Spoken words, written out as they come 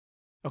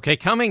Okay,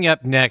 coming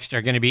up next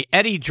are going to be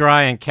Eddie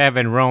Drye and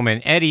Kevin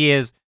Roman. Eddie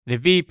is the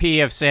VP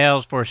of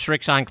Sales for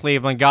Srixon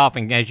Cleveland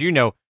Golfing. As you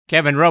know,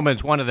 Kevin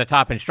Roman's one of the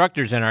top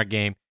instructors in our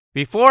game.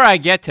 Before I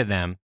get to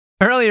them,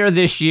 earlier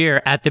this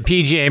year at the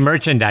PGA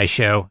Merchandise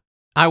Show,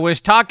 I was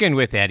talking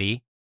with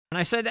Eddie, and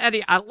I said,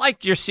 Eddie, I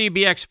like your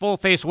CBX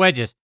full-face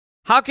wedges.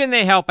 How can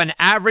they help an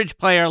average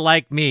player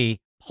like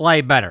me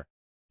play better?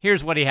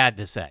 Here's what he had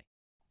to say.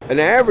 An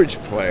average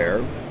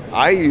player,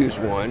 I use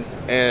one,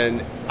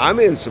 and I'm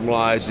in some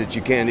lies that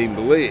you can't even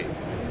believe.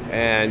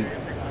 And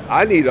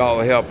I need all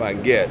the help I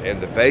can get.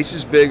 And the face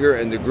is bigger,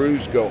 and the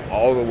grooves go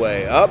all the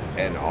way up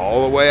and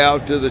all the way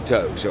out to the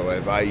toe. So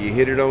if you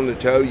hit it on the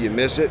toe, you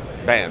miss it,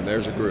 bam,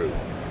 there's a groove.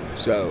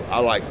 So I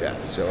like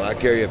that. So I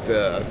carry a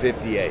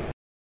 58.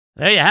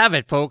 There you have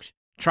it, folks.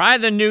 Try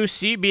the new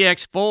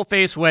CBX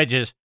full-face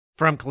wedges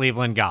from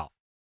Cleveland Golf.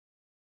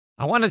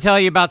 I want to tell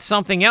you about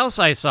something else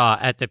I saw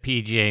at the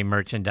PGA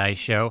Merchandise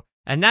Show,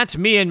 and that's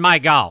me and my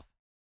golf.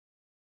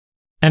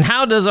 And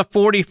how does a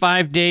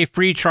 45-day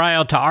free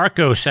trial to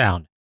Arccos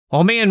sound?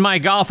 Well, me and my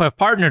golf have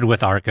partnered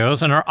with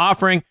Arccos and are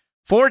offering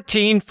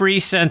 14 free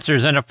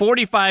sensors and a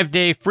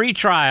 45-day free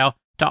trial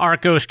to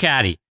Arccos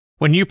Caddy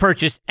when you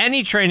purchase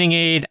any training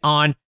aid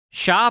on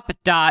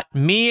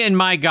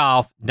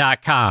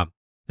shop.meandmygolf.com.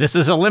 This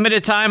is a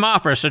limited time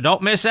offer, so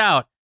don't miss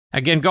out.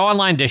 Again, go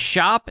online to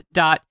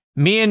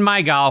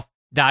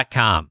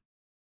shop.meandmygolf.com.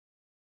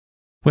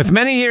 With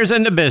many years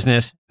in the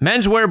business,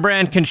 menswear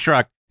brand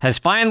Construct has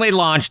finally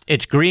launched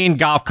its green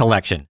golf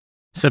collection,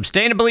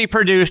 sustainably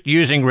produced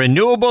using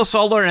renewable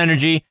solar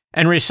energy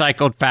and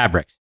recycled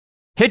fabrics.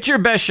 Hit your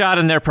best shot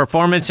in their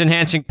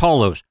performance-enhancing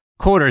polos,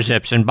 quarter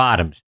zips, and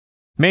bottoms.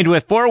 Made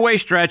with 4-way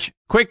stretch,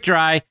 quick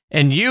dry,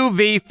 and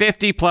UV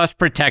 50+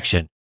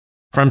 protection.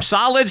 From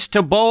solids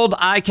to bold,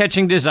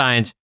 eye-catching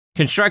designs,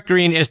 Construct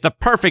Green is the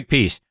perfect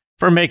piece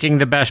for making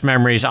the best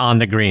memories on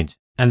the greens.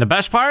 And the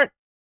best part?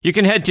 You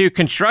can head to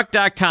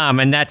construct.com,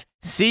 and that's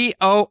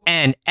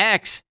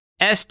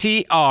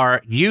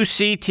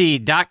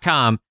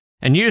CONXSTRUCT.com,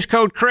 and use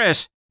code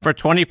Chris for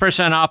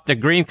 20% off the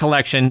green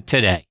collection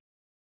today.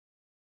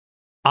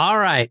 All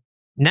right,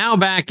 now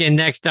back in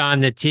next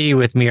on the tee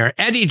with me are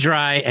Eddie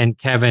Drye and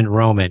Kevin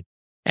Roman.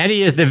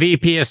 Eddie is the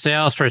VP of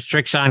Sales for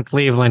Srixon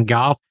Cleveland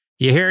Golf.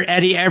 You hear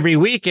Eddie every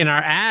week in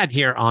our ad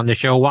here on the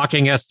show,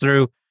 walking us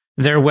through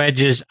their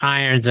wedges,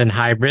 irons, and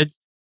hybrids.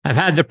 I've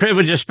had the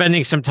privilege of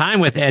spending some time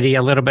with Eddie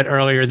a little bit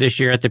earlier this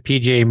year at the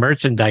PGA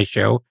Merchandise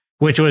Show,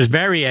 which was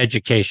very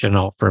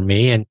educational for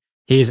me, and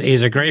he's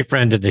a great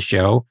friend of the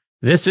show.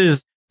 This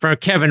is, for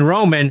Kevin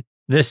Roman,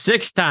 the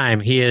 6th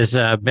time he has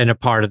been a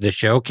part of the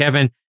show.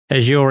 Kevin,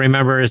 as you'll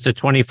remember, is the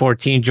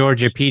 2014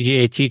 Georgia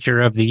PGA Teacher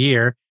of the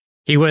Year.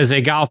 He was a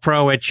golf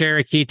pro at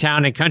Cherokee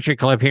Town and Country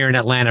Club here in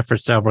Atlanta for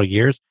several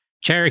years.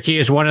 Cherokee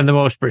is one of the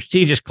most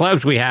prestigious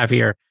clubs we have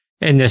here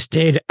in the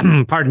state,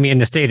 in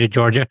the state of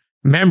Georgia.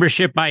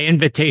 Membership by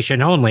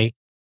invitation only.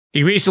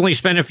 He recently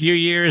spent a few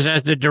years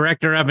as the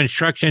director of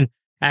instruction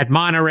at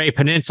Monterey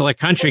Peninsula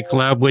Country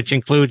Club, which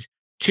includes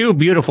 2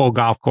 beautiful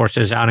golf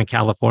courses out in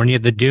California,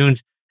 the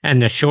Dunes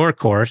and the Shore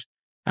Course,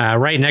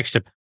 right next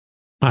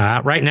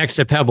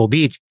to Pebble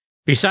Beach.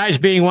 Besides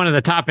being one of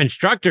the top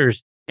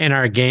instructors in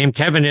our game,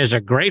 Kevin is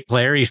a great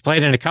player. He's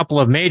played in a couple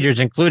of majors,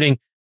 including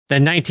the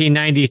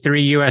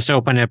 1993 U.S.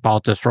 Open at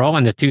Baltusrol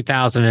and the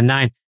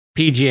 2009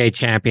 PGA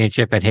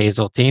Championship at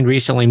Hazeltine.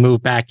 Recently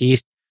moved back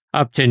east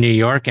up to New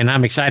York, and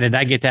I'm excited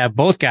I get to have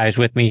both guys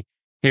with me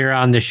here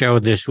on the show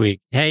this week.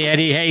 Hey,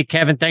 Eddie. Hey,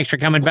 Kevin. Thanks for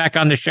coming back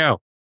on the show.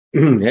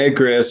 Hey,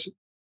 Chris.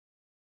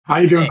 How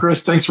you doing,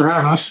 Chris? Thanks for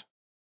having us.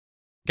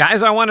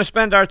 Guys, I want to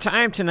spend our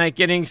time tonight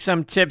getting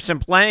some tips and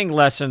playing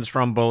lessons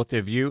from both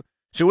of you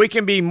so we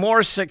can be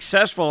more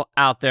successful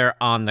out there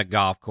on the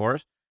golf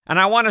course. And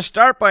I want to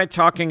start by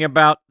talking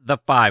about the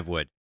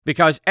 5-wood,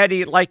 because,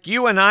 Eddie, like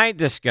you and I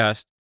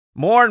discussed,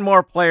 more and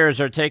more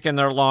players are taking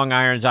their long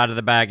irons out of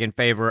the bag in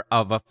favor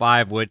of a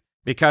 5-wood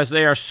because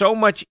they are so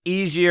much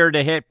easier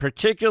to hit,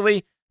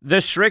 particularly the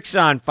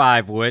Srixon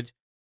 5-woods.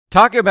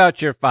 Talk about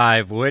your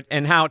 5-wood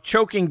and how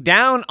choking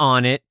down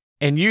on it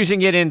and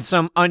using it in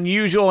some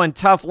unusual and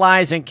tough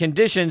lies and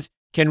conditions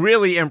can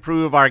really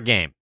improve our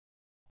game.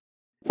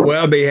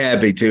 Well, I'll be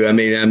happy to. I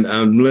mean,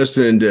 I'm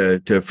listening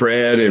to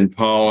Fred and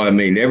Paul. I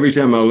mean, every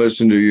time I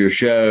listen to your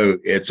show,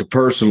 it's a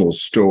personal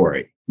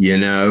story,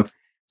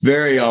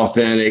 very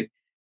authentic.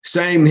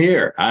 Same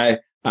here. I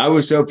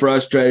was so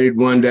frustrated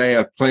one day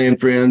of playing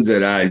friends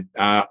that I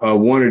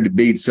wanted to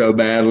beat so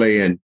badly.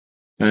 And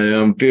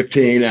I'm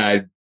 15.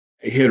 I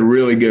hit a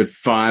really good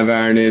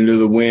 5-iron into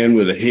the wind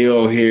with a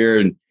heel here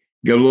and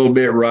get a little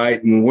bit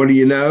right. And what do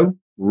you know?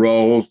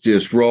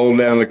 Just rolled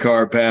down the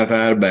cart path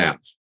out of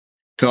bounds.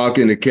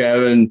 Talking to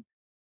Kevin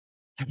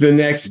the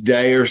next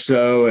day or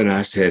so, and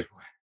I said,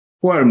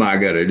 what am I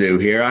going to do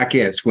here? I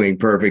can't swing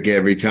perfect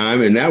every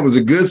time. And that was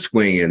a good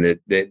swing, and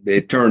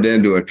it turned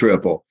into a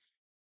triple.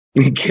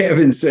 And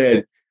Kevin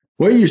said,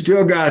 well, you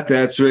still got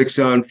that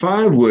Srixon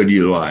 5-wood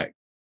you like.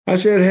 I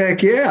said,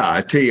 heck yeah,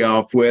 I tee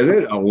off with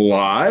it a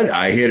lot.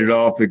 I hit it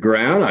off the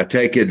ground. I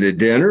take it to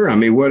dinner. I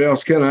mean, what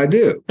else can I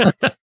do?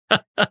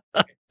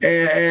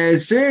 And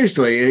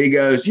seriously, and he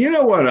goes, you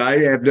know what I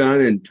have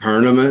done in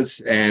tournaments,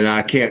 and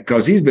I can't,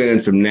 because he's been in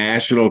some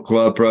national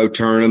club pro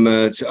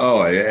tournaments.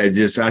 Oh, I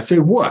said,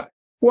 what?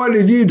 What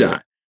have you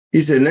done?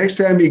 He said, next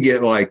time you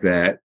get like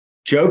that,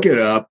 choke it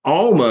up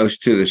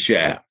almost to the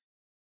shaft.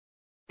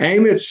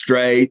 Aim it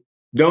straight,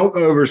 don't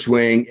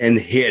overswing, and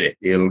hit it.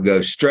 It'll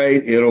go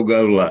straight, it'll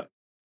go low.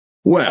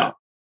 Well,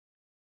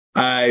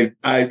 Kevin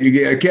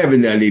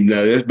doesn't even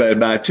know this, but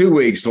about 2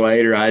 weeks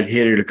later, I'd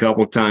hit it a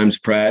couple of times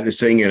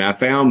practicing, and I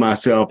found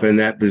myself in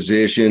that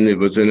position. It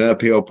was an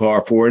uphill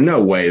par four.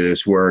 No way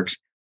this works.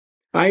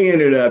 I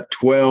ended up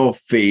 12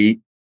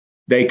 feet.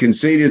 They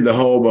conceded the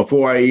hole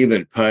before I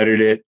even putted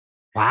it.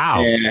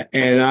 Wow.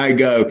 And I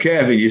go,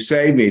 Kevin, you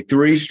saved me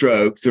 3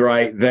 strokes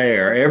right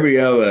there. Every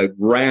other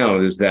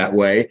round is that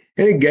way.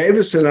 And it gave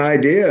us an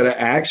idea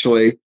to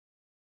actually,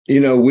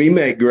 we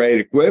make great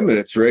equipment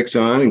at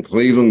Srixon and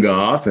Cleveland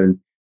Golf. And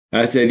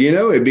I said,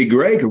 it'd be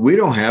great because we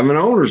don't have an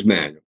owner's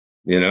manual,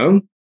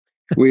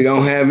 we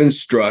don't have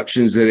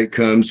instructions that it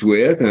comes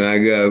with. And I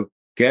go,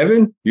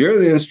 Kevin, you're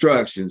the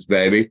instructions,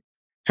 baby.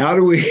 How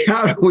do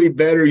we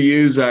better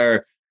use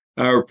our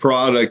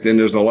product? And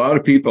there's a lot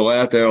of people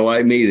out there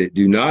like me that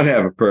do not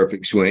have a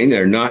perfect swing.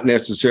 They're not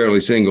necessarily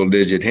single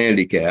digit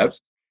handicaps.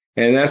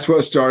 And that's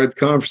what started the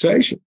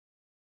conversation.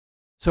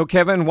 So,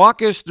 Kevin,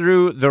 walk us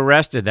through the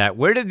rest of that.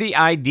 Where did the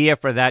idea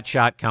for that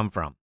shot come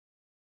from?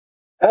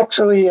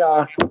 Actually,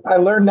 I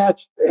learned that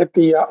at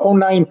the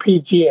 09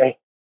 PGA.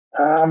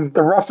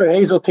 The rough at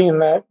Hazeltine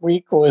that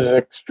week was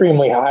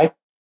extremely high,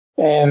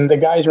 and the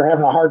guys were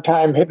having a hard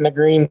time hitting the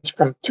greens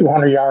from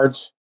 200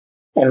 yards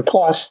and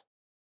plus,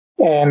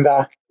 and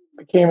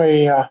became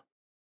a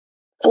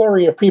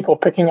flurry of people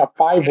picking up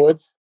 5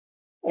 woods,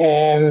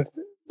 and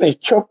they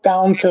choked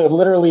down to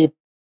literally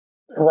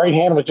the right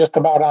hand was just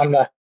about on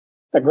the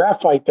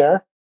graphite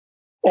there.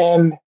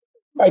 And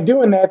by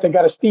doing that, they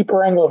got a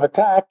steeper angle of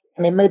attack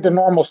and they made the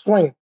normal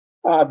swing.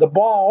 The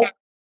ball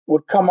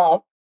would come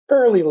out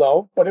fairly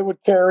low, but it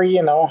would carry,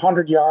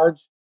 100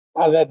 yards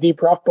out of that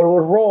deep rough, but it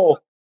would roll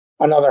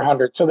another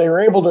 100. So they were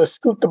able to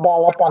scoot the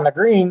ball up on the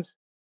greens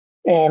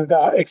and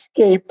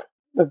escape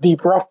the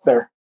deep rough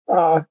there.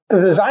 The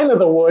design of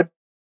the wood,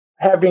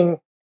 having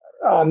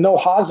no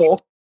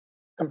hosel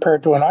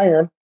compared to an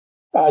iron,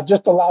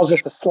 just allows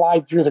it to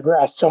slide through the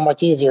grass so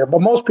much easier. But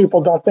most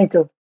people don't think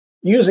of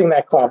using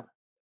that club.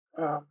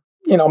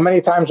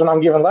 Many times when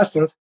I'm giving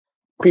lessons,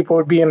 people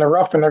would be in the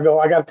rough and they go,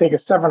 I got to take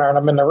a 7-iron,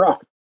 I'm in the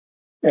rough.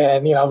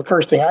 And, the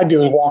first thing I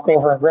do is walk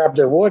over and grab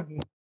their wood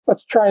and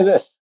let's try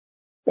this.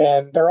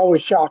 And they're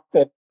always shocked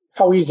at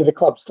how easy the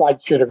club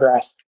slides through the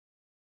grass.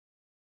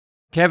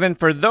 Kevin,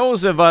 for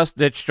those of us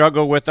that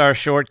struggle with our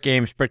short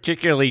games,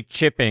 particularly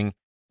chipping,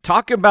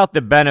 talk about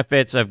the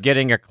benefits of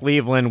getting a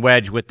Cleveland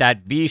wedge with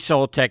that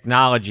V-Sol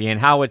technology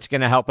and how it's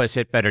going to help us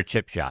hit better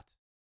chip shots.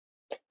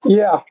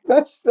 Yeah,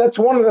 that's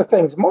one of the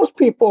things. Most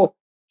people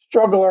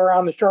struggle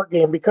around the short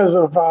game because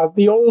of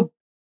the old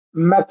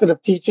method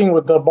of teaching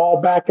with the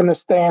ball back in the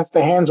stance,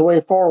 the hands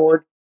way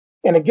forward,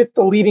 and it gets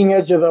the leading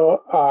edge of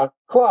the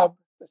club,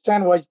 the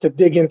sand wedge, to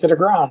dig into the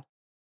ground.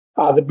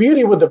 The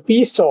beauty with the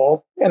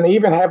V-Sol, and they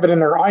even have it in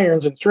their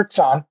irons and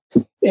Srixon,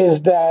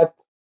 is that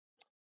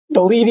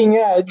the leading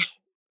edge,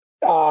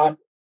 the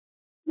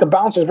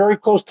bounce is very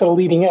close to the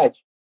leading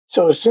edge.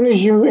 So as soon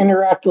as you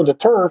interact with the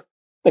turf,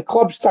 the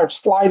club starts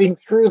sliding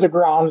through the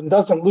ground and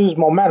doesn't lose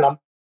momentum.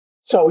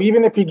 So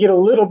even if you get a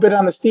little bit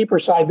on the steeper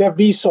side, that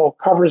V-Sol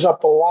covers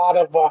up a lot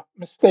of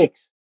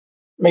mistakes.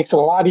 Makes it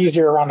a lot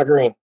easier around the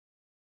green.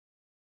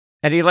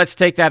 Eddie, let's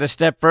take that a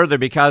step further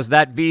because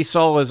that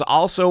V-Sol is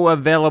also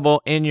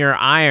available in your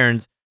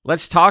irons.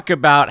 Let's talk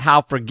about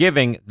how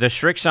forgiving the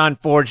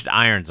Srixon forged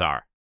irons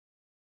are.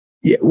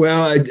 Yeah,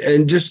 well,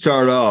 and just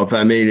start off.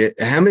 I mean,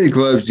 how many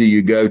clubs do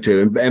you go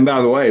to? And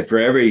by the way, for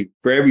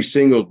every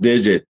single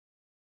digit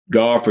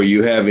golfer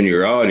you have in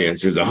your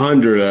audience, there's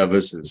 100 of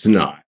us that's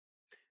not.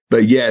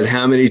 But yet,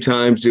 how many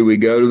times do we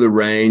go to the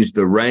range?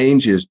 The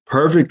range is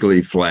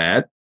perfectly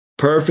flat,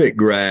 perfect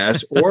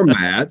grass or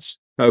mats.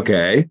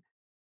 Okay.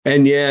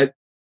 And yet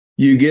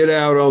you get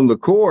out on the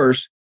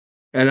course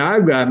and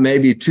I've got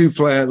maybe 2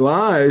 flat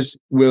lies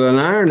with an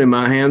iron in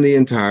my hand the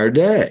entire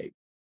day.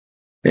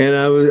 And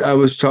I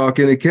was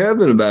talking to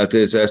Kevin about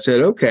this. I said,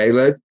 okay,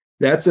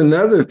 that's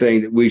another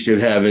thing that we should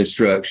have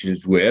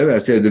instructions with. I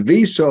said, the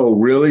V-Sol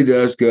really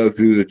does go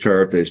through the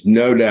turf. There's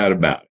no doubt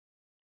about it.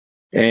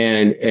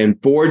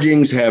 And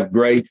forgings have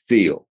great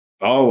feel.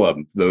 All of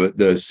them,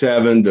 the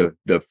 7,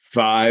 the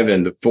 5,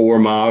 and the 4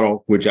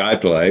 model, which I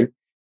play.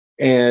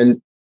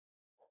 And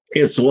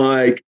it's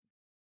like,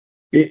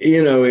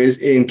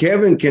 and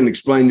Kevin can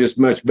explain this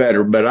much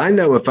better, but I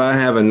know if I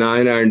have a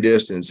 9-iron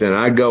distance and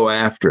I go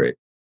after it,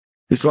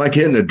 it's like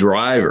hitting a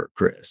driver,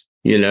 Chris.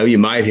 You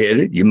might hit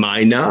it, you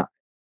might not.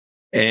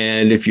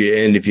 And if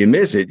you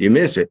miss it, you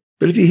miss it.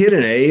 But if you hit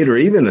an 8 or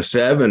even a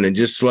 7 and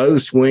just slow the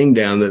swing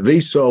down, the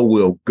V-Sol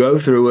will go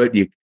through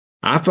it.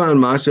 I find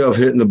myself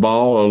hitting the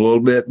ball a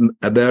little bit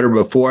better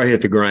before I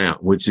hit the ground,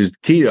 which is the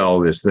key to all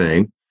this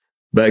thing.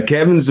 But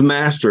Kevin's the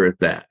master at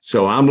that.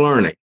 So I'm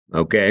learning.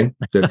 Okay,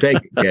 so take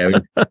it,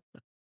 Kevin.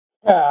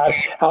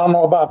 I don't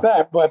know about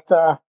that, but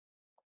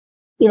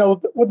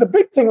with the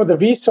big thing with the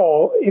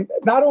V-sole,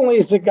 not only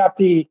has it got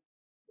the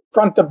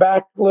front to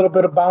back little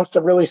bit of bounce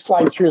to really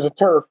slide through the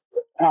turf,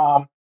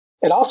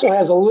 it also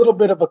has a little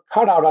bit of a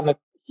cutout on the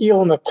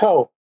heel and the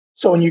toe.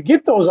 So when you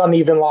get those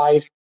uneven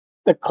lies,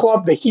 the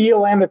club, the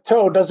heel and the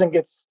toe doesn't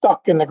get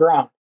stuck in the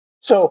ground.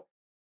 So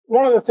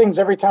one of the things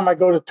every time I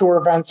go to tour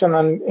events, and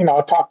then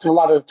I talk to a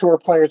lot of the tour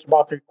players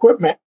about their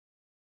equipment,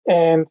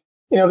 and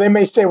they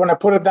may say when I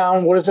put it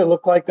down, what does it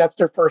look like? That's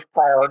their first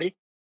priority.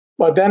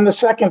 But then the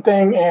second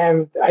thing,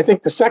 and I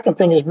think the second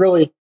thing is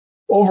really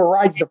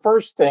overrides the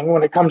first thing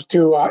when it comes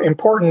to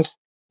importance,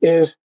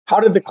 is how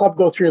did the club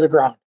go through the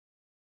ground?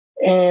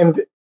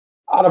 And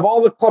out of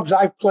all the clubs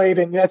I've played,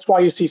 and that's why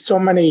you see so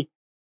many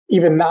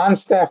even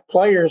non-staff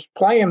players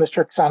playing the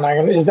Strixon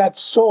iron, is that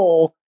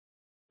sole,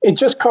 it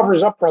just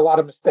covers up for a lot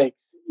of mistakes.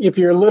 If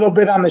you're a little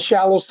bit on the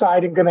shallow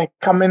side and going to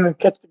come in and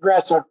catch the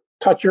grass a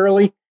touch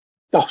early,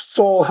 the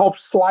sole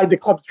helps slide the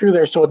club through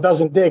there so it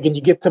doesn't dig and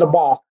you get to the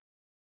ball.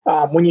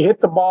 When you hit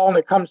the ball and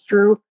it comes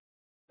through,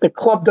 the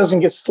club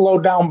doesn't get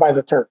slowed down by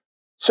the turf.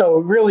 So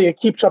really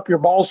it keeps up your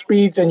ball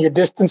speeds and your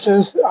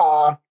distances.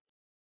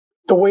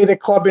 The way the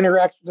club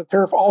interacts with the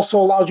turf also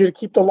allows you to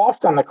keep the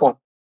loft on the club.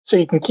 So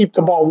you can keep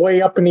the ball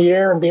way up in the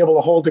air and be able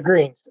to hold the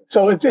greens.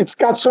 So it's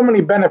got so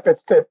many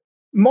benefits that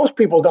most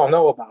people don't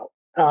know about.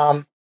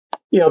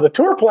 The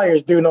tour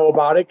players do know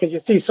about it because you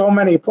see so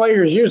many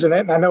players using it.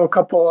 And I know a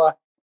couple of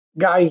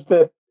guys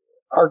that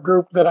our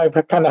group that I've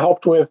kind of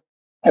helped with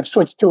have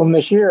switched to them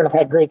this year and have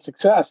had great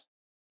success.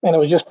 And it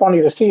was just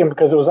funny to see them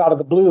because it was out of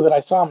the blue that I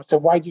saw them and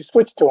said, why'd you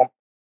switch to them?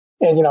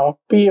 And,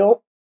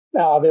 feel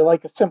they're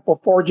like a simple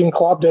forging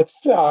club that's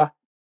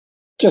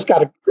just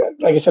got,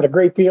 like I said, a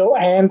great feel.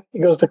 And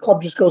the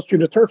club just goes through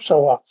the turf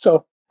so well.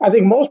 So I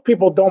think most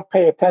people don't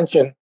pay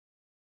attention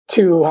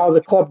to how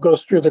the club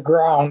goes through the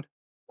ground.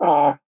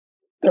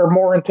 They're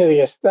more into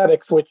the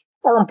aesthetics, which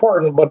are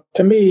important. But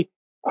to me,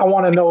 I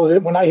want to know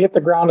that when I hit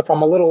the ground, if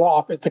I'm a little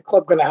off, is the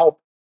club going to help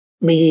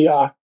me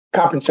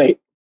compensate?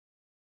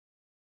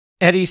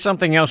 Eddie,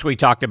 something else we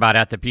talked about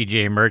at the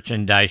PGA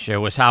Merchandise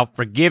Show was how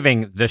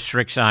forgiving the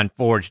Strixon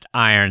forged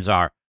irons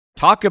are.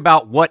 Talk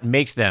about what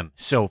makes them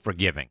so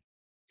forgiving.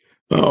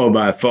 Oh,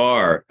 by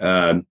far.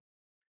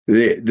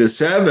 The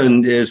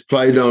 7 is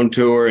played on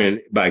tour and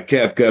by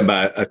Koepka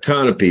by a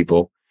ton of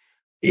people.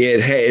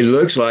 It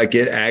looks like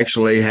it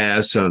actually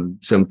has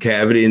some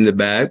cavity in the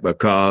back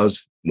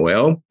because,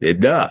 well,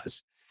 it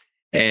does.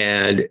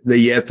 And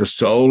yet the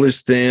sole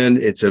is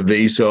thin. It's a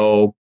V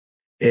sole.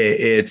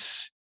 It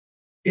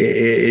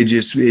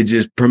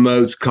just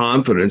promotes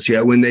confidence.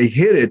 Yet when they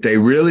hit it, they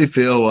really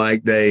feel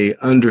like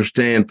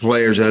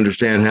players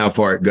understand how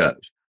far it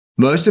goes.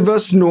 Most of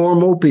us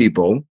normal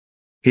people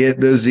hit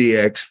the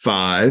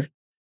ZX5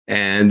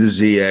 and the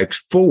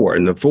ZX4.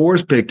 And the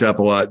 4's picked up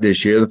a lot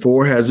this year. The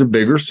 4 has a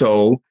bigger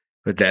sole,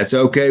 but that's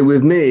okay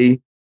with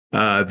me.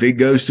 If it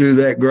goes through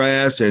that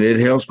grass and it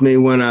helps me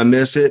when I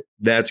miss it,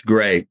 that's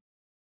great.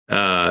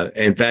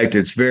 In fact,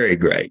 it's very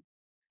great.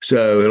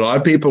 So a lot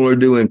of people are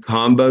doing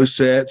combo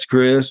sets,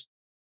 Chris.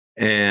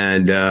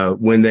 And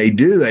when they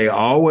do, they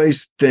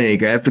always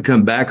think I have to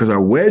come back because our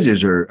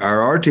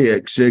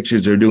RTX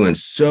 6s are doing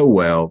so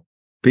well.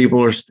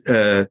 People are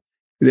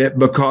that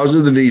because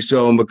of the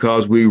V-sole and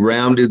because we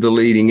rounded the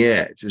leading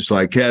edge. It's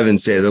like Kevin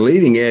said, the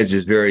leading edge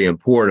is very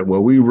important.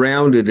 Well, we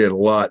rounded it a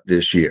lot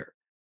this year.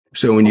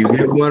 So when you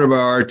hit one of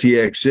our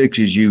RTX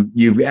 6s,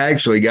 you've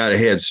actually got a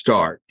head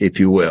start, if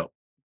you will.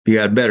 You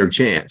got a better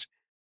chance.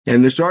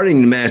 And they're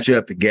starting to match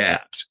up the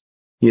gaps.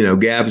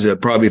 Gaps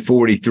at probably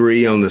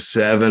 43 on the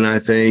 7, I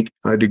think,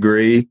 a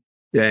degree.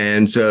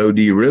 And so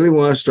do you really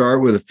want to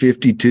start with a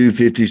 52,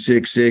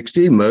 56,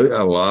 60? A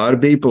lot of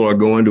people are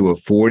going to a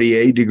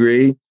 48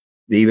 degree,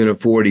 even a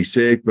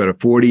 46, but a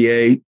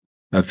 48,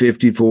 a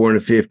 54, and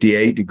a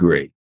 58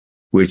 degree,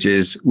 which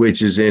is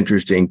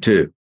interesting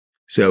too.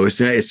 So it's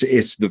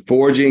the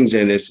forgings,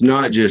 and it's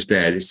not just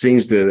that. It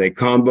seems that they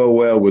combo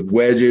well with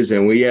wedges,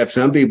 and we have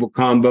some people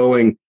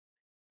comboing.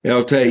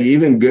 I'll tell you,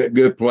 even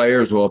good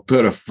players will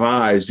put a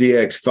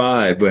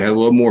ZX5, but have a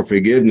little more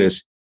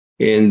forgiveness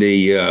in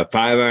the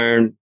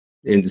 5-iron,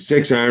 in the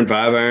 6-iron,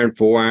 5-iron,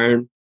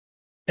 4-iron,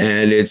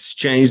 and it's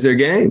changed their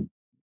game.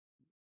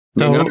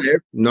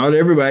 Not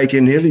everybody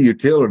can hit a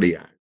utility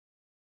iron.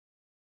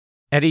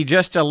 Eddie,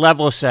 just to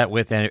level set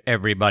with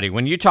everybody,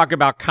 when you talk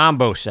about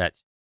combo sets,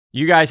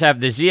 you guys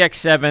have the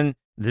ZX7,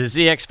 the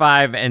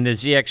ZX5, and the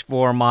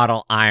ZX4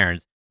 model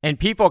irons. And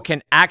people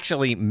can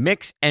actually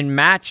mix and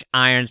match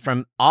irons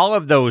from all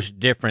of those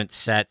different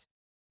sets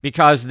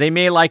because they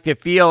may like the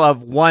feel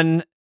of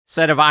one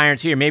set of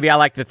irons here. Maybe I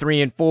like the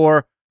 3 and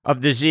 4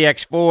 of the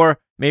ZX4.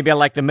 Maybe I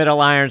like the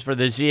middle irons for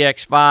the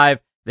ZX5.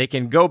 They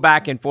can go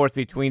back and forth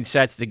between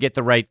sets to get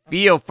the right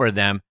feel for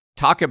them.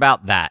 Talk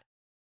about that.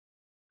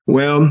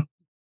 Well,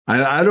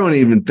 I don't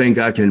even think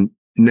I can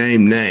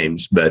name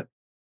names, but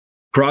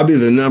probably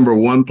the number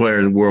 1 player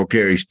in the world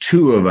carries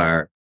 2 of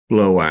our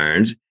low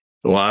irons.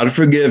 A lot of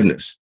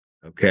forgiveness,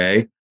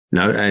 okay?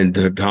 No, and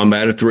they're talking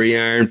about a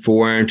 3-iron,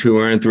 4-iron,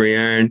 2-iron,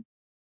 3-iron.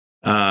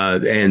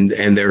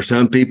 And there are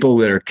some people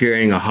that are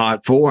carrying a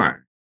hot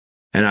 4-iron.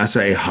 And I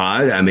say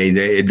hot, I mean,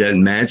 it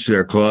doesn't match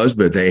their clubs,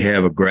 but they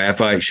have a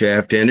graphite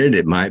shaft in it.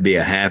 It might be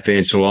a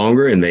half-inch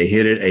longer, and they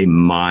hit it a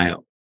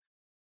mile.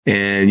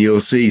 And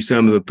you'll see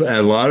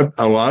a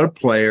lot of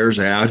players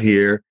out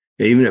here,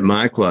 even at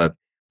my club,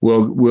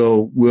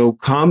 will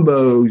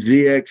combo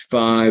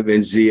ZX5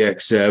 and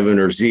ZX7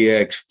 or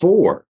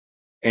ZX4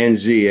 and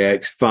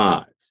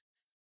ZX5.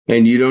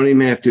 And you don't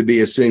even have to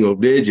be a single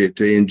digit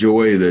to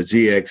enjoy the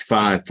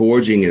ZX5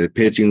 forging and the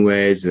pitching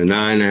wedge, the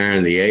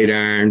 9-iron, the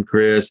 8-iron,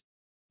 Chris.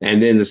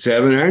 And then the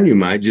 7-iron, you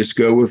might just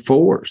go with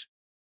 4s.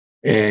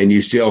 And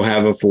you still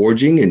have a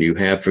forging, and you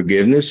have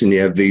forgiveness, and you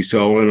have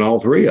VSOL in all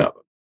 3 of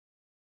them.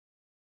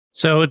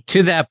 So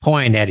to that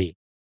point, Eddie,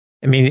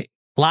 I mean,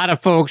 a lot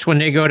of folks, when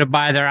they go to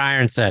buy their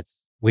iron sets,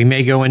 we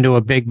may go into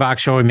a big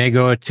box store. We may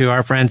go to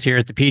our friends here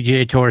at the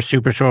PGA Tour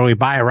Super Store. We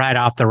buy it right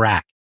off the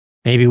rack.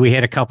 Maybe we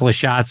hit a couple of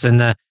shots in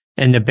the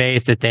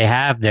base that they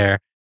have there.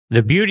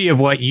 The beauty of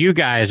what you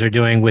guys are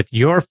doing with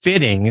your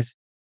fittings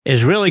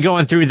is really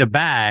going through the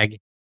bag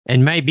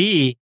and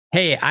maybe,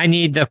 hey, I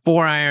need the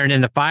 4-iron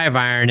and the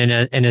 5-iron in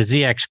a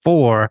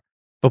ZX4.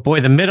 But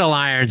boy, the middle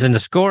irons and the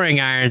scoring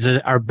irons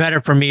are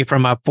better for me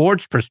from a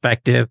forged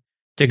perspective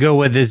to go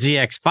with the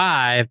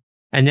ZX5.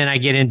 And then I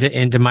get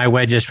into my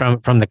wedges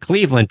from the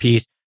Cleveland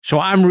piece. So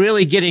I'm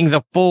really getting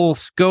the full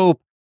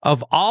scope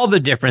of all the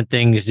different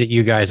things that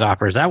you guys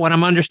offer. Is that what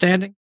I'm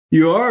understanding?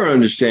 You are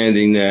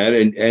understanding that.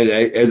 And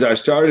as I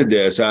started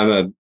this,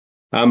 I'm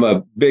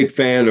a big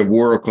fan of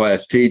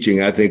world-class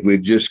teaching. I think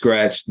we've just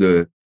scratched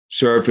the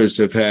surface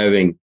of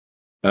having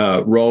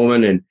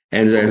Roman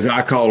and as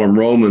I call him,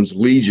 Roman's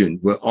Legion,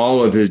 with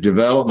all of his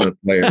development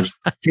players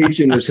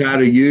teaching us how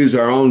to use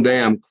our own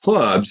damn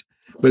clubs.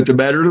 But the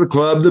better the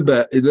club,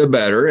 the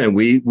better. And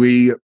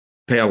we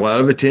pay a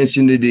lot of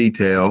attention to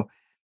detail.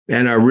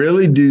 And I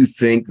really do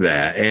think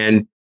that.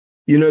 And,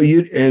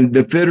 and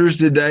the fitters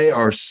today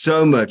are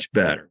so much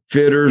better.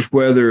 Fitters,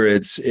 whether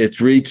it's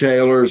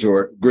retailers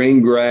or green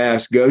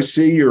grass, go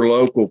see your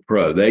local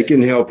pro. They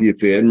can help you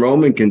fit. And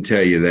Roman can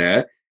tell you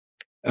that.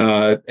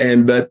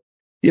 But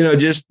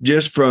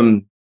just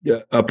from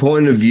a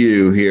point of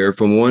view here,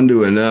 from one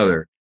to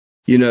another,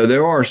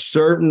 there are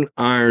certain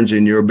irons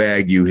in your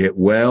bag you hit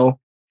well,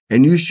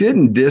 and you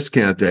shouldn't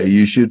discount that.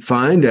 You should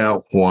find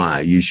out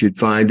why. You should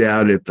find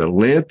out if the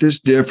length is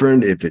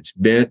different, if it's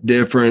bent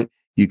different.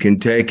 You can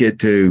take it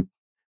to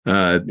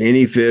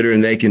any fitter,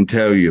 and they can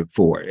tell you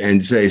for it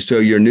and say, so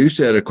your new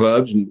set of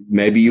clubs,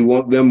 maybe you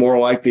want them more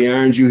like the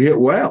irons you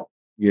hit well.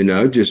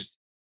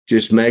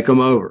 Just make them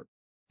over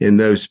in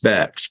those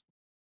specs.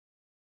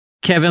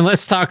 Kevin,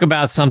 let's talk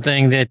about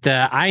something that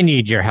I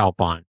need your help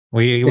on.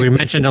 We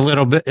mentioned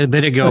a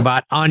bit ago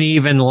about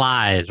uneven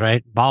lies,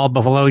 right? Ball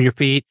below your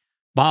feet,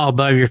 ball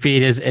above your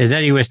feet. As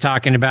Eddie was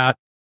talking about,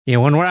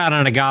 when we're out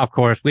on a golf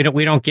course, we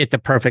don't get the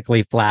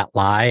perfectly flat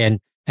lie.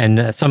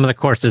 And some of the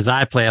courses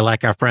I play,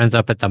 like our friends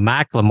up at the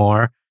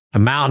Macklemore, a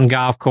mountain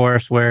golf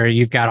course where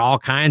you've got all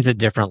kinds of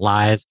different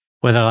lies,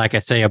 whether, like I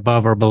say,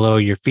 above or below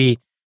your feet.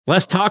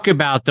 Let's talk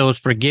about those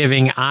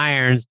forgiving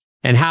irons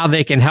and how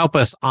they can help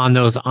us on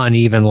those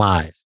uneven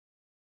lies.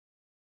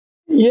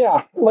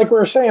 Yeah, like we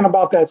were saying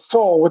about that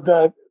sole with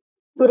the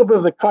little bit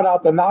of the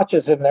cutout, the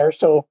notches in there.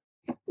 So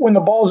when the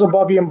ball's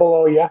above you and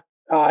below you,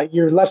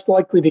 you're less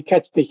likely to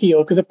catch the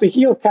heel, because if the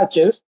heel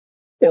catches,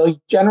 it'll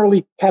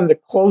generally tend to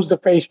close the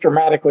face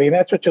dramatically. And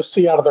that's what you'll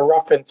see out of the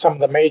rough in some of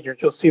the majors.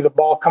 You'll see the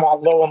ball come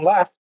out low and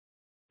left,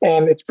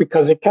 and it's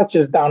because it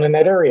catches down in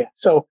that area.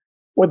 So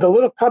with the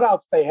little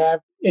cutouts they have,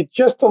 it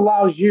just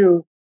allows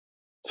you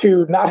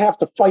to not have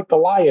to fight the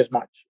lie as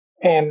much.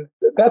 And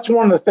that's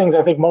one of the things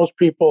I think most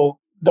people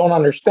don't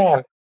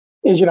understand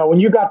is, when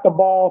you got the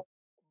ball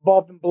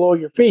above and below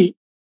your feet,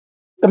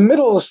 the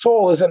middle of the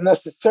sole isn't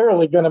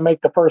necessarily going to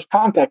make the first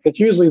contact. It's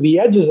usually the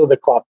edges of the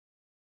club.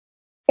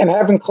 And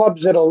having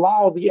clubs that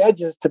allow the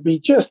edges to be,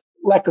 just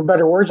lack of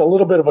better words, a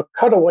little bit of a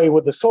cutaway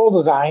with the sole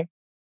design,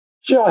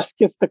 just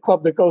gets the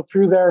club to go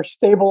through there,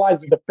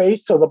 stabilizes the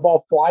face so the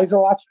ball flies a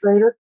lot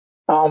straighter.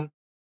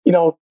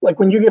 Like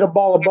when you get a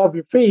ball above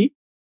your feet,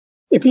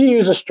 if you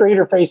use a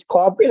straighter face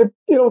club,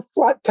 it'll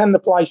tend to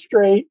fly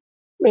straight,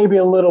 maybe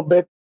a little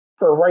bit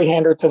for a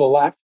right-hander to the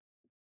left.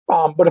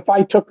 But if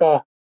I took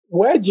a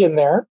wedge in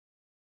there,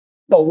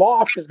 the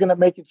loft is going to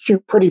make it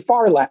shoot pretty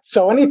far left.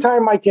 So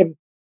anytime I can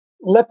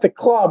let the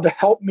club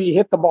help me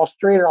hit the ball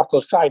straighter off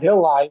those side hill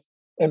lies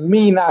and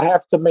me not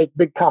have to make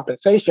big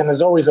compensation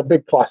is always a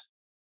big plus.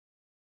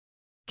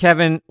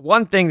 Kevin,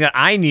 one thing that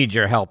I need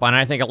your help on,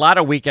 I think a lot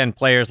of weekend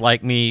players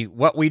like me,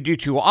 what we do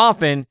too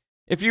often,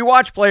 if you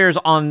watch players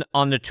on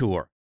the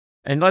tour,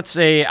 and let's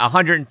say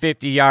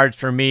 150 yards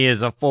for me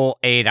is a full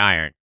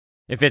 8-iron.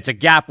 If it's a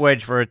gap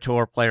wedge for a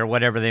tour player,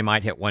 whatever, they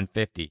might hit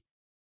 150.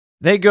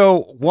 They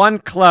go one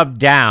club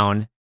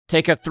down,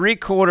 take a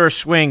 3/4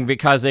 swing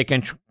because they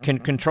can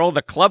control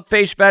the club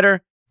face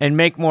better and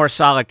make more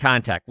solid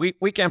contact.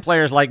 Weekend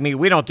players like me,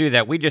 we don't do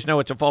that. We just know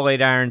it's a full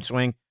 8-iron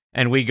swing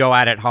and we go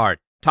at it hard.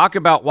 Talk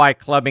about why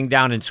clubbing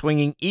down and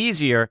swinging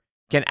easier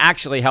can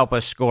actually help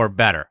us score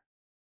better.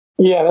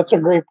 Yeah, that's a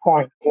great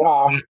point.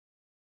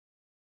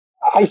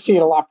 I see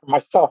it a lot for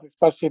myself,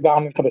 especially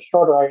down into the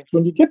shorter irons.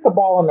 When you get the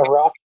ball in the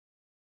rough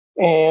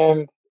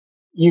and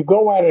you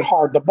go at it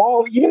hard, the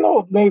ball, even though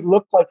it may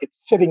look like it's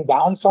sitting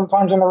down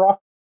sometimes in the rough,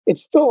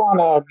 it's still on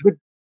a good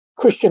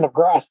cushion of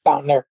grass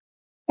down there.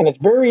 And it's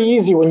very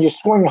easy when you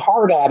swing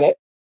hard at it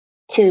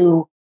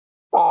to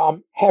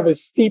have a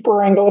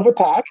steeper angle of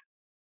attack.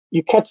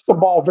 You catch the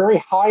ball very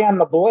high on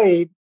the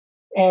blade,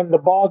 and the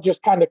ball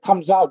just kind of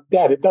comes out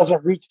dead. It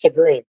doesn't reach the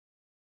green.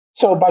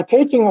 So by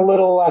taking a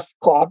little less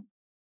club,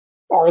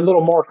 or a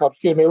little more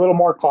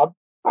club,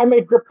 I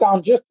may grip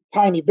down just a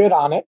tiny bit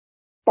on it,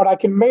 but I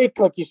can make,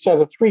 like you said,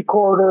 a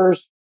 3/4,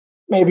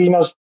 maybe,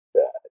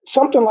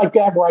 something like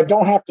that where I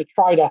don't have to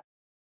try to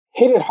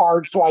hit it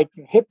hard, so I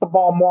can hit the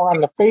ball more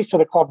on the face of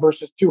the club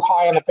versus too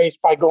high on the face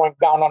by going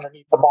down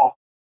underneath the ball.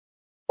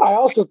 I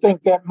also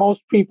think that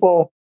most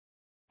people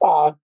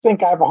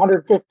think I have a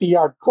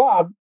 150-yard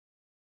club,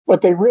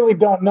 but they really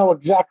don't know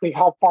exactly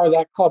how far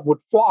that club would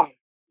fly.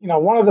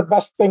 One of the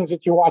best things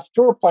that you watch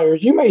tour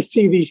players, you may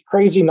see these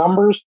crazy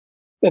numbers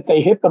that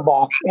they hit the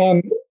ball.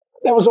 And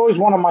that was always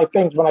one of my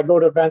things when I go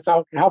to events.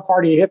 How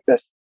far do you hit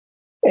this?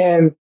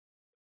 And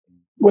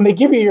when they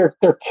give you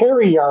their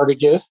carry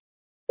yardages,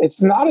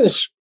 it's not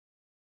as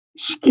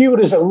skewed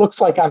as it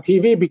looks like on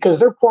TV because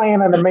they're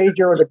playing in a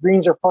major where the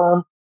greens are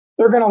firm.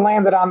 They're going to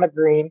land it on the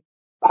green.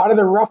 Out of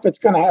the rough, it's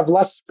going to have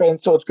less spin,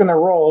 so it's going to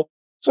roll.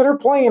 So they're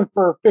playing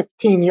for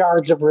 15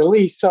 yards of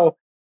release. So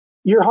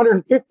your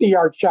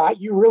 150-yard shot,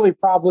 you really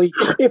probably,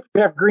 if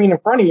you have green in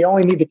front of you,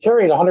 only need to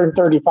carry it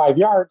 135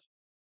 yards.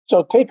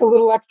 So take a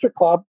little extra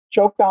club,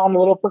 choke down a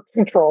little for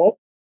control.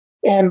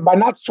 And by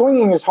not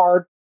swinging as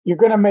hard, you're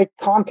going to make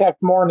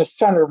contact more in the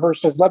center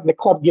versus letting the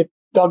club get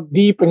dug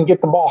deep and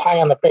get the ball high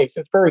on the face.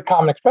 It's very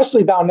common,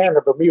 especially down there in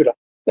the Bermuda.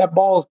 That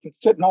ball can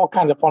sit in all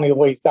kinds of funny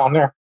ways down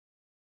there.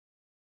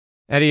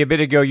 Eddie, a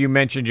bit ago you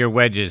mentioned your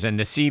wedges and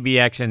the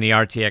CBX and the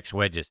RTX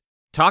wedges.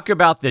 Talk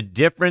about the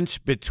difference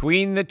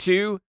between the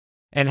two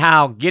and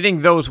how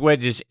getting those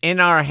wedges in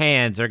our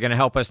hands are going to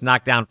help us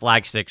knock down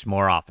flag sticks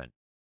more often.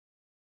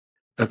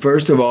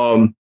 First of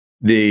all,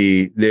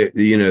 there's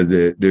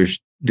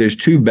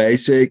two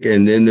basic,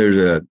 and then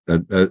there's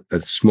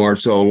a smart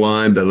soul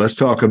line. But let's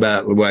talk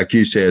about, like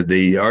you said,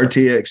 the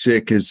RTX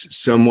 6 is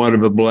somewhat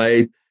of a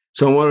blade,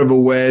 somewhat of a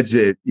wedge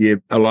that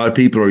a lot of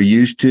people are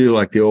used to,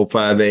 like the old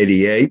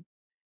 588.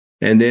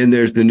 And then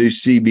there's the new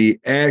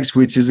CBX,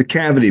 which is a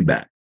cavity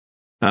back.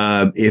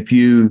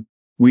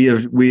 We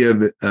have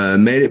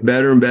made it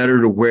better and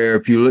better to where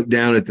if you look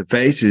down at the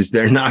faces,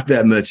 they're not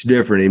that much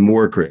different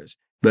anymore, Chris.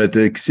 But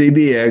the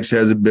CBX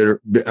has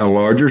a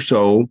larger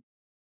sole.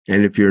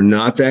 And if you're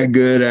not that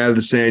good out of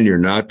the sand, you're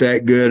not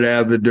that good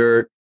out of the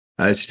dirt,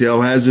 it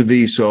still has a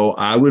V sole.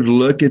 I would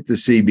look at the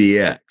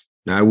CBX.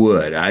 I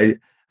would. I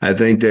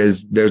think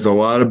there's a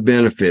lot of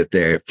benefit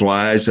there. It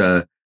flies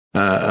a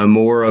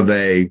more of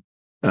a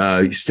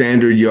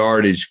standard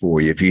yardage for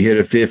you. If you hit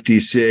a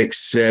 56,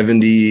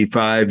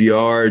 75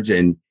 yards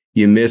and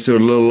you miss a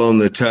little on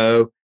the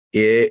toe,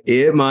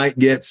 it might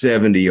get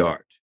 70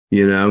 yards,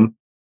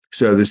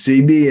 So the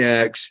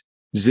CBX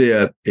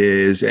zip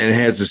and it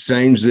has the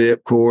same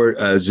zip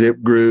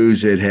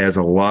grooves. It has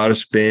a lot of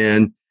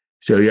spin.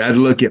 So you got to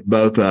look at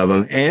both of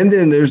them. And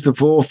then there's the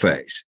full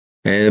face.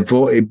 And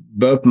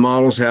both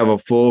models have a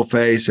full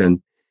face,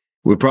 and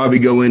we'll probably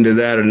go into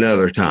that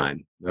another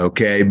time.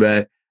 Okay.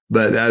 But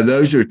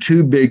those are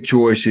two big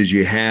choices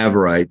you have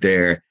right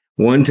there.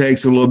 One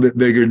takes a little bit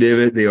bigger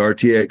divot, the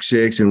RTX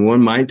 6, and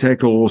one might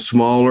take a little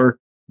smaller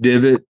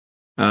divot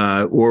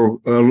or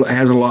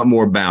has a lot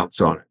more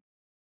bounce on it.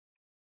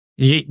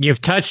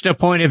 You've touched a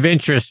point of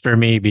interest for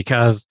me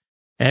because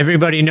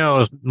everybody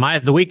knows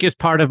the weakest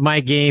part of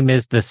my game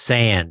is the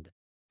sand.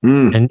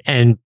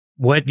 And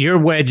what your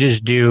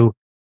wedges do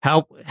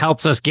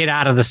helps us get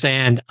out of the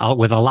sand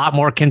with a lot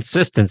more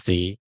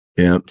consistency.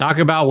 Yeah. Talk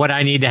about what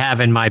I need to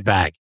have in my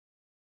bag.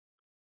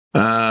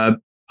 I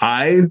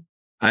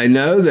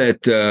know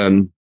that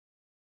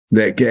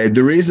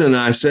the reason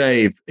I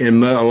say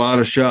in a lot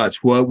of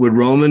shots, what would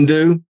Roman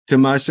do to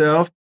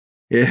myself?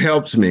 It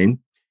helps me.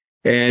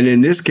 And in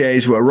this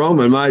case, what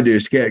Roman might do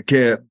is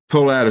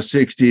pull out a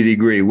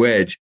 60-degree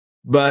wedge.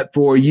 But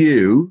for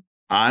you,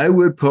 I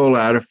would pull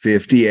out a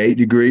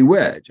 58-degree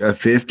wedge. A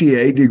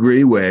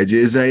 58-degree wedge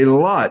is a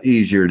lot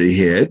easier to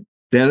hit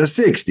than a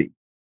 60.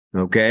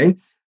 Okay?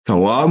 It's a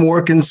lot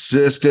more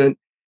consistent.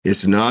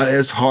 It's not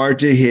as hard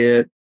to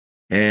hit.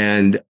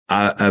 And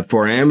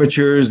for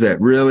amateurs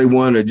that really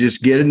want to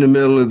just get in the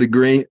middle of the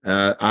green,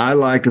 I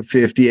like a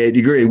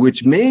 58-degree,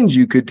 which means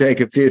you could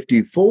take a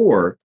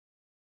 54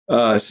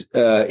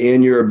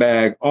 in your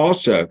bag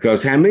also.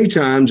 Because how many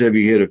times have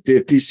you hit a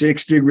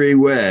 56-degree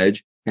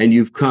wedge and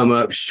you've come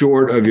up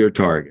short of your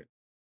target?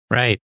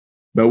 Right.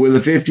 But with a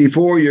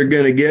 54, you're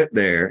going to get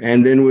there.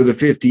 And then with a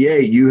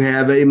 58, you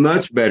have a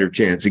much better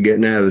chance of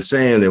getting out of the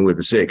sand than with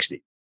a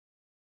 60.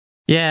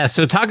 Yeah,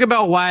 so talk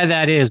about why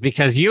that is,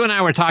 because you and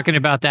I were talking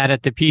about that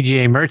at the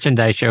PGA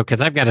merchandise show, because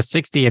I've got a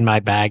 60 in my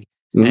bag,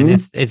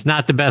 and it's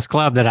not the best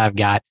club that I've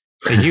got.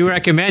 But you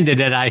recommended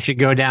that I should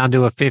go down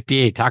to a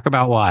 58. Talk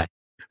about why.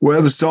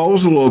 Well, the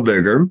sole's a little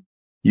bigger.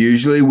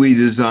 Usually we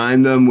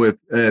design them with,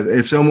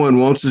 if someone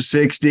wants a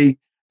 60,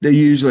 they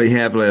usually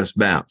have less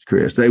bounce,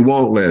 Chris. They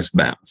want less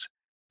bounce.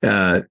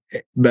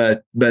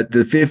 But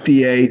the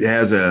 58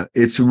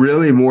 it's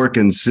really more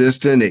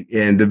consistent,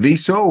 and the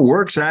V-sole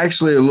works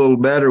actually a little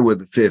better with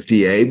the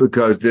 58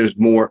 because there's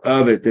more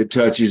of it that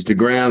touches the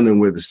ground than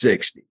with a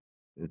 60,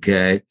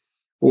 okay,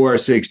 or a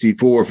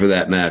 64 for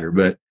that matter.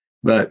 But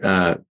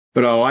I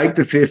like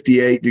the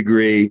 58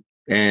 degree,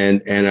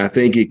 and I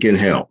think it can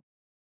help.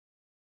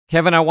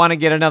 Kevin, I want to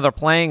get another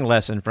playing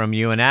lesson from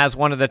you. And as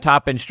one of the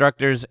top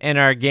instructors in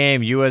our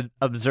game, you would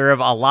observe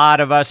a lot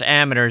of us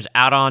amateurs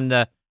out on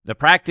the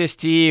practice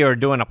tee or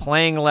doing a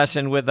playing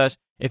lesson with us.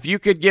 If you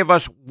could give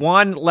us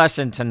one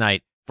lesson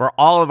tonight for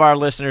all of our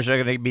listeners that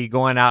are going to be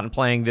going out and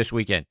playing this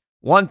weekend,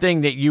 one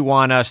thing that you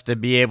want us to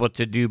be able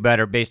to do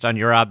better based on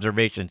your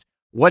observations,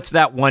 what's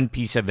that one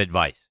piece of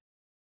advice?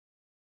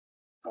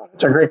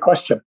 It's a great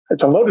question.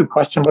 It's a loaded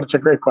question, but it's a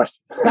great question.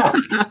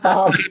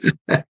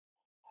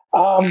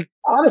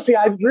 Honestly,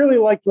 I really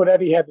liked what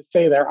Eddie had to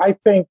say there. I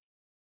think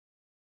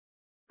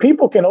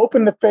people can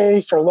open the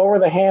face or lower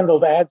the handle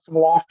to add some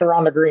loft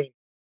around the green.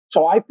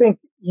 So I think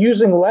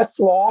using less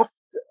loft,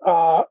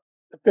 the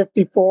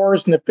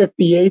 54s and the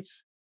 58s,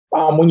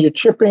 when you're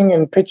chipping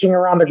and pitching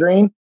around the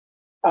green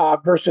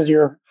versus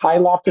your high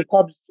lofted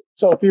clubs.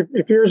 So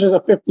if yours is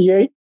a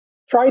 58,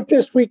 try it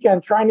this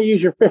weekend, trying to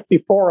use your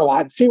 54 a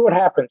lot and see what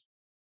happens.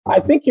 I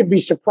think you'd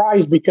be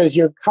surprised because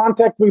your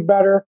contact will be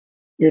better.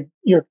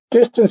 Your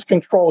distance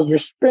control, your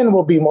spin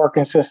will be more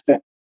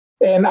consistent.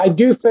 And I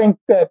do think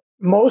that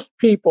most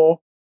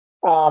people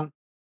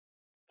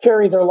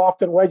carry their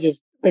lofted wedges.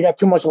 They got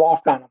too much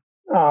loft on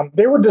them.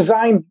 They were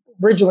designed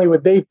originally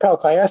with Dave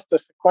Peltz. I asked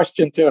this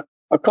question to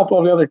a couple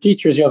of the other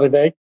teachers the other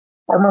day.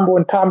 I remember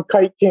when Tom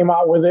Kite came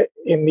out with it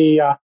in the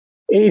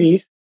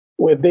 80s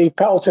with Dave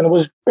Peltz, and it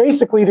was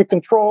basically to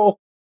control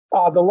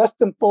the less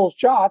than full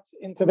shots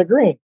into the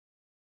green.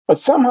 But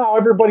somehow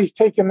everybody's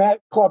taken that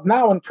club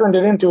now and turned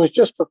it into it's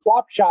just for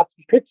flop shots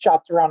and pitch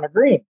shots around the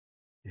green.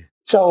 Yeah.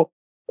 So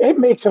it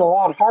makes it a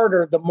lot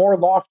harder. The more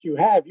loft you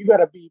have, you got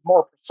to be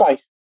more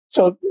precise.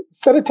 So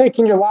instead of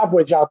taking your lob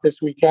wedge out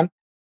this weekend,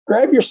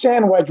 grab your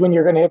sand wedge when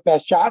you're going to hit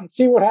that shot and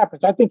see what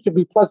happens. I think you'll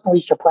be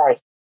pleasantly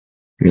surprised.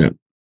 Yeah.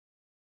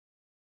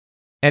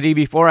 Eddie,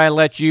 before I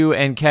let you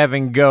and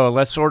Kevin go,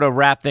 let's sort of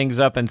wrap things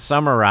up and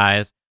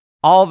summarize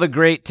all the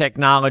great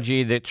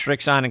technology that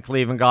Srixon and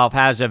Cleveland Golf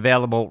has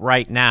available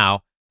right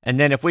now. And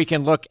then if we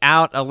can look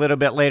out a little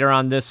bit later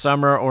on this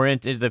summer or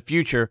into the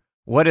future,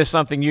 what is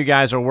something you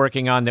guys are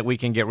working on that we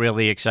can get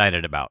really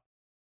excited about?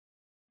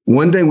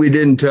 One thing we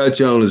didn't touch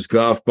on is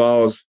golf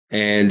balls.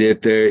 And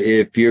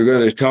if you're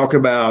going to talk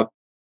about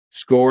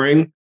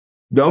scoring,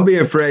 don't be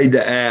afraid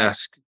to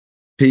ask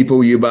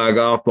people you buy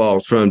golf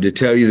balls from to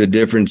tell you the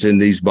difference in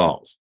these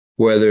balls,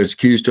 whether it's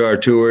Q-Star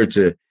Tour, it's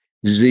a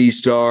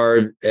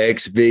Z-Star,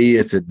 XV,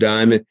 it's a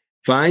Diamond.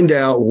 Find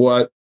out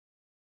what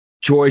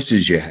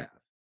choices you have.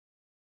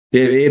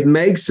 It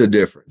makes a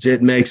difference.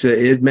 It makes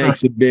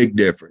a big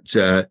difference.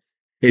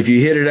 If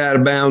you hit it out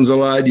of bounds a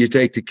lot, you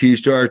take the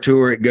Q-Star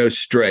Tour, it goes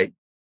straight,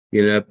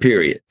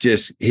 period.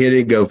 Just hit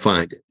it, go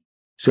find it.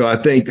 So I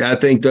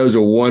think those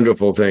are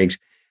wonderful things.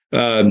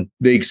 The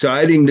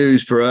exciting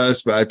news for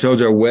us, but I told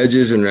you our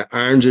wedges and our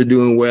irons are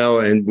doing well,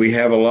 and we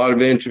have a lot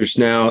of interest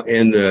now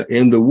in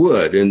the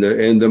wood, in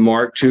the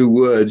Mark II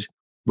woods,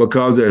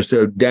 because they're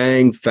so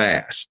dang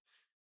fast.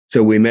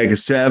 So we make a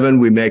 7,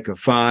 we make a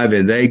 5,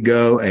 and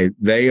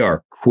they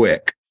are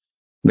quick.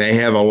 They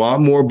have a lot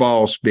more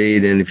ball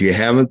speed, and if you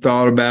haven't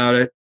thought about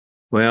it,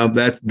 well,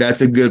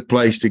 that's a good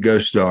place to go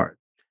start.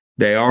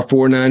 They are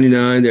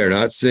 $499. They're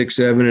not $600,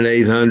 $700,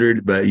 and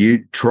 $800, but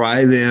you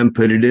try them,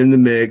 put it in the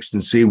mix,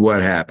 and see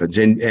what happens.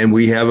 And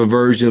we have a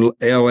version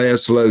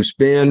LS low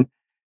spin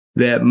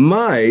that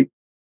might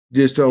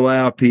just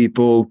allow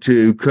people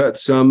to cut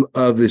some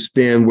of the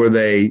spin where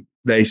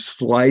they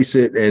slice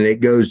it and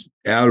it goes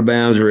out of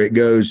bounds or it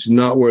goes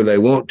not where they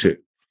want to.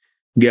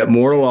 Get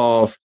more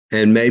loft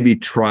and maybe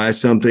try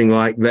something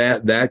like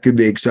that. That could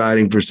be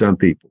exciting for some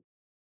people.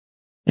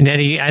 And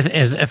Eddie,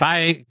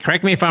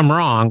 correct me if I'm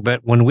wrong,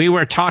 but when we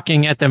were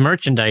talking at the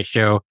merchandise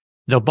show,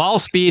 the ball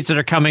speeds that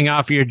are coming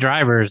off your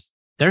drivers,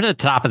 they're at the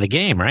top of the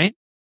game, right?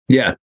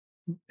 Yeah.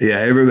 Yeah.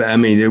 Everybody, I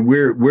mean,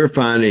 we're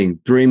finding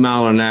 3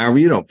 mile an hour.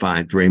 You don't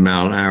find 3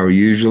 mile an hour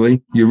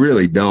usually. You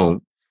really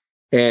don't.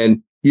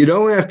 And you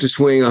don't have to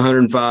swing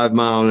 105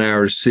 mile an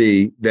hour to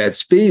see that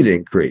speed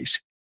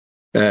increase.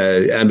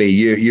 I mean,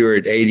 you're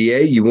at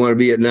 88, you want to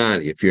be at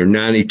 90. If you're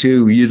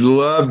 92, you'd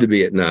love to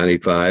be at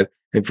 95.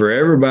 And for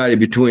everybody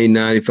between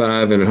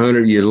 95 and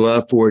 100, you'd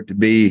love for it to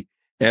be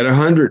at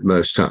 100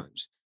 most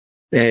times.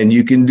 And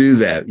you can do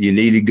that. You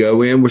need to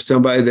go in with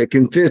somebody that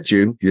can fit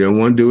you. You don't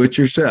want to do it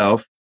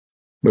yourself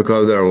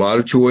because there are a lot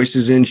of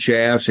choices in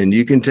shafts, and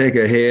you can take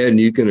a head and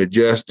you can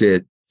adjust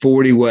it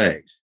 40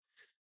 ways.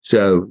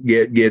 So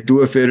get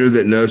to a fitter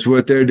that knows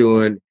what they're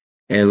doing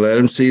and let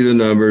them see the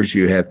numbers.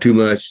 You have too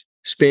much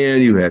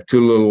spin, you have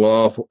too little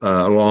off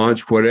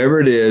launch, whatever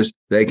it is,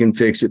 they can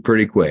fix it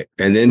pretty quick.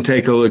 And then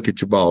take a look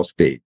at your ball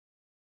speed.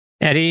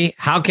 Eddie,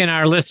 how can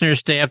our listeners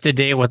stay up to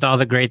date with all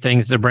the great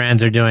things the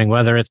brands are doing,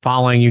 whether it's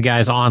following you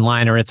guys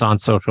online or it's on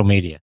social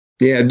media?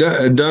 Yeah,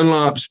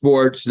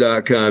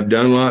 DunlopSports.com.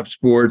 Dunlop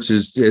Sports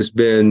has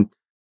been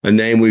a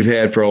name we've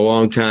had for a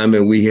long time,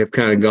 and we have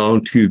kind of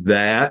gone to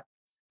that.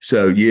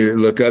 So you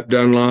look up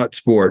Dunlop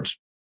Sports.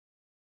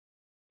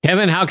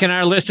 Kevin, how can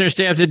our listeners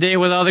stay up to date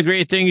with all the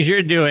great things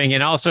you're doing?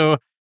 And also,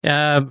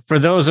 for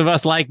those of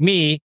us like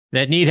me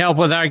that need help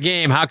with our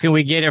game, how can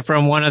we get it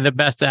from one of the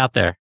best out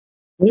there?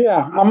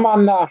 Yeah, I'm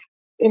on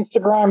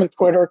Instagram and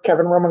Twitter,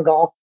 Kevin Roman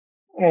Golf.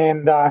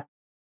 And,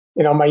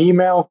 my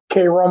email,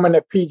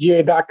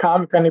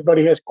 kroman@pga.com, if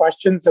anybody has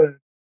questions.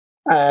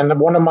 And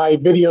one of my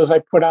videos I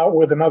put out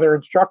with another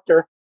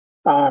instructor,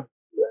 I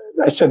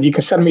said, you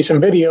can send me some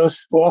videos.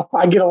 Well,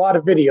 I get a lot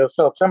of videos.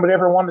 So if somebody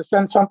ever wanted to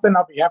send something,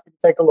 I'll be happy to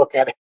take a look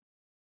at it.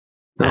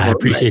 I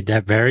appreciate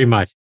that very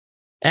much.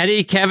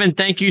 Eddie, Kevin,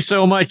 thank you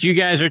so much. You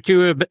guys are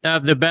two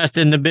of the best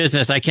in the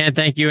business. I can't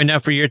thank you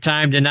enough for your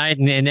time tonight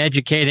and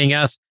educating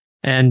us.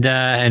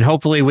 And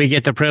hopefully we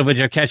get the privilege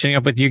of catching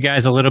up with you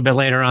guys a little bit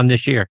later on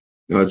this year.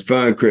 No, it's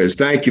fun, Chris.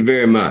 Thank you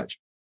very much.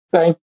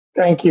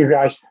 Thank you,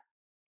 guys.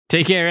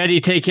 Take care,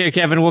 Eddie. Take care,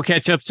 Kevin. We'll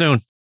catch up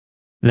soon.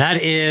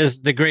 That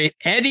is the great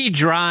Eddie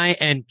Drye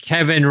and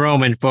Kevin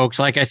Roman, folks.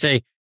 Like I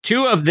say,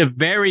 two of the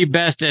very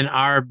best in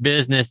our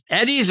business.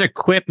 Eddie's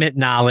equipment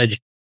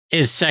knowledge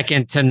is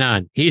second to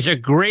none. He's a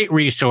great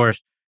resource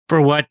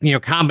for what,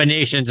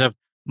 combinations of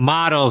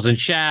models and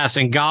shafts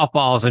and golf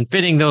balls and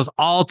fitting those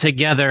all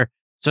together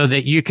so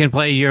that you can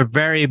play your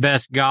very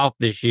best golf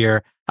this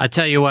year. I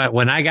tell you what,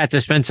 when I got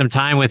to spend some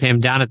time with him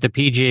down at the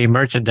PGA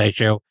Merchandise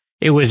Show,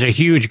 it was a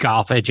huge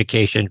golf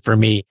education for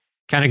me,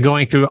 kind of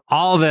going through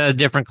all the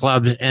different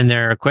clubs and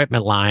their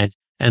equipment lines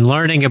and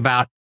learning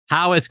about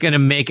how it's going to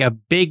make a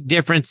big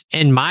difference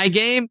in my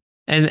game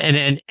and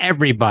in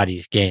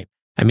everybody's game.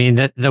 I mean,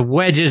 the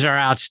wedges are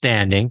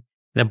outstanding.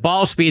 The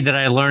ball speed that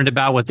I learned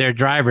about with their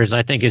drivers,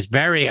 I think, is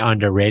very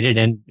underrated,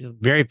 and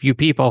very few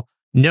people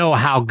know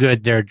how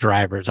good their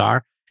drivers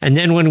are. And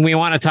then when we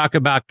want to talk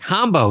about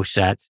combo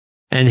sets,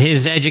 and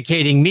his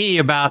educating me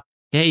about,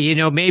 hey,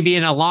 maybe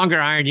in a longer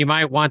iron, you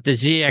might want the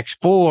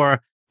ZX4,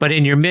 but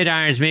in your mid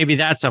irons, maybe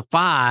that's a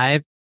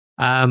 5.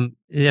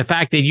 The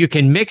fact that you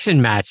can mix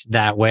and match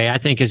that way, I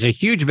think, is a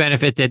huge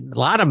benefit that a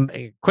lot of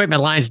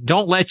equipment lines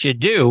don't let you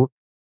do,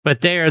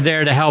 but they are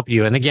there to help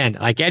you. And again,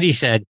 like Eddie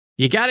said,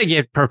 you got to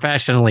get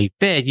professionally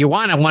fit. You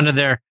want one of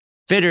their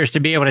fitters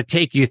to be able to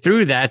take you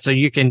through that so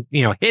you can,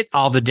 hit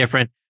all the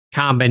different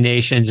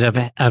combinations of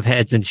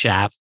heads and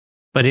shafts.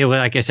 But it was,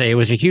 like I say, it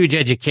was a huge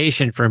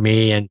education for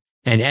me, and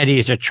Eddie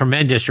is a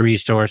tremendous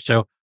resource.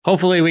 So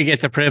hopefully we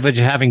get the privilege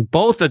of having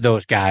both of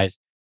those guys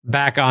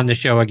back on the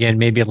show again,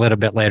 maybe a little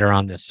bit later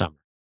on this summer.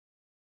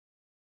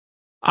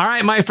 All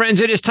right, my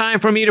friends, it is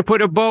time for me to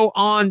put a bow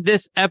on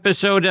this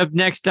episode of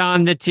Next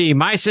on the Tee.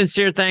 My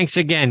sincere thanks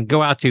again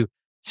go out to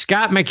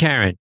Scott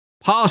McCarron,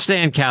 Paul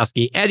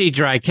Stankowski, Eddie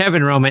Drye,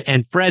 Kevin Roman,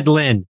 and Fred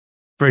Lynn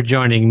for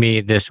joining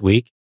me this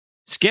week.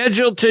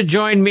 Scheduled to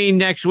join me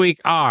next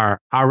week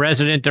are our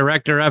resident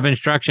director of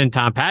instruction,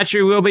 Tom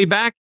Patry, will be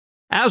back,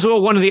 as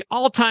will one of the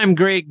all-time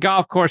great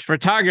golf course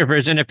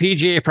photographers and a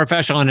PGA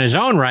professional in his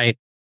own right,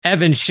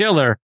 Evan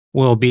Schiller,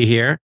 will be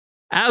here,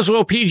 as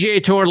will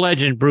PGA Tour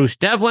legend Bruce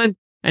Devlin,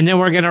 and then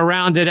we're going to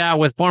round it out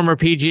with former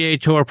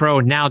PGA Tour pro,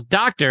 now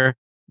Dr.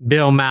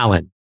 Bill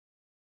Mallon.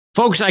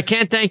 Folks, I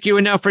can't thank you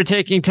enough for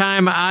taking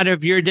time out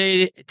of your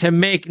day to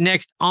make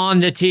Next on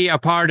the Tee a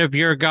part of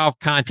your golf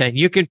content.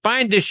 You can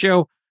find this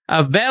show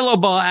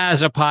available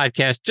as a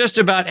podcast just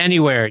about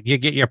anywhere you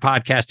get your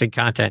podcasting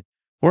content.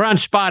 We're on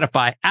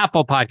Spotify,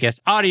 Apple Podcasts,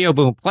 Audio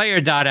Boom,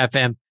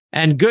 Player.fm,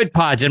 and Good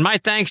Pods. And my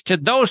thanks to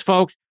those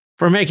folks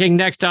for making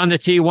Next on the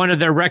Tee one of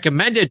their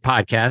recommended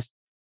podcasts.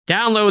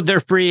 Download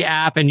their free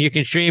app, and you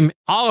can stream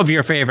all of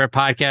your favorite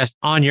podcasts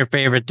on your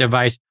favorite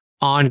device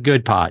on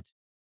Good Pods.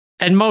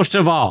 And most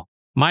of all,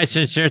 my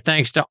sincere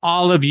thanks to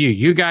all of you.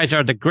 You guys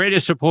are the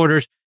greatest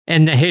supporters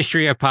in the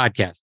history of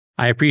podcasts.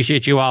 I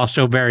appreciate you all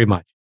so very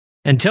much.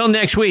 Until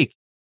next week,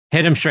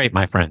 hit 'em straight,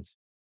 my friends.